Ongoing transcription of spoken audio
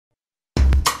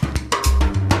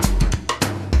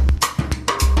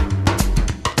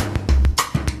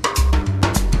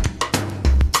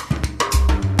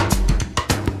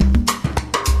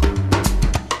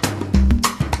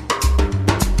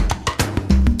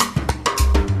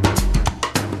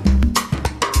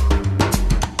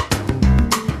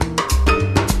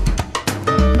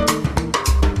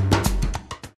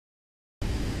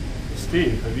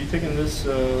taking this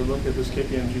look at this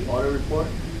KPMG audit report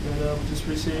that we just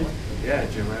received? Yeah,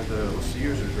 Jim, I have the list of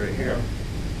users right here.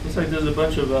 Looks like there's a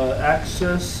bunch of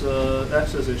access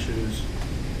issues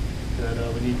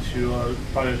that we need to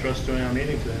probably address during our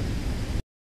meeting today.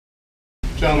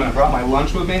 Gentlemen, I brought my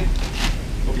lunch with me.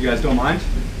 Hope you guys don't mind.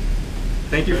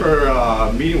 Thank you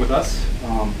for meeting with us.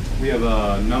 We have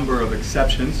a number of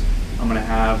exceptions. I'm going to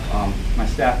have my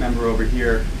staff member over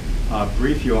here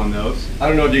brief you on those. I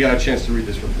don't know if you got a chance to read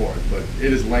this report, but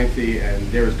it is lengthy and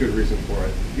there is good reason for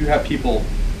it. You have people,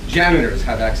 janitors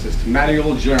have access to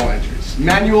manual journal entries.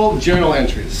 Manual journal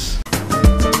entries.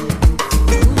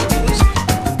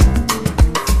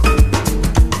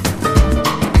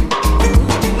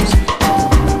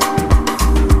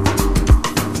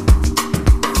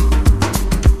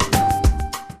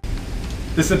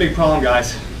 This is a big problem,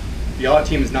 guys. The audit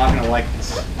team is not going to like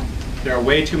this. There are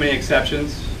way too many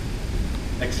exceptions.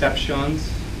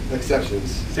 Exceptions.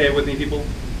 Exceptions. Say it with me, people.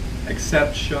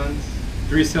 Exceptions.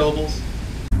 3 syllables.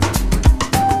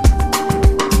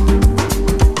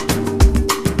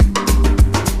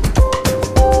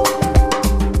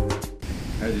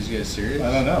 Did you get serious?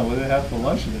 I don't know. What did they have for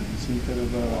lunch today? Some kind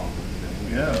of,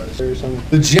 yeah.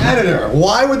 The janitor.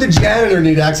 Why would the janitor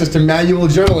need access to manual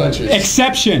journal entries?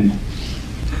 Exception.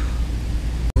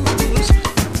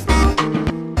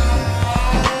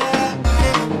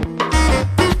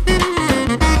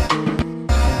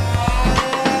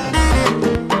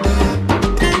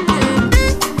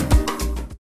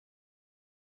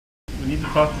 We need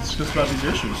to discuss about these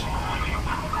issues.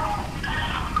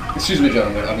 Excuse me,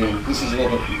 gentlemen. I mean, this is a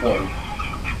little bit important.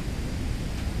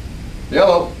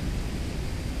 Hello.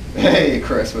 Hey,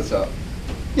 Chris, what's up?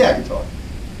 Yeah, I can talk.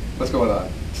 What's going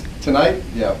on? Tonight?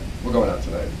 Yeah, we're going out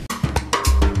tonight.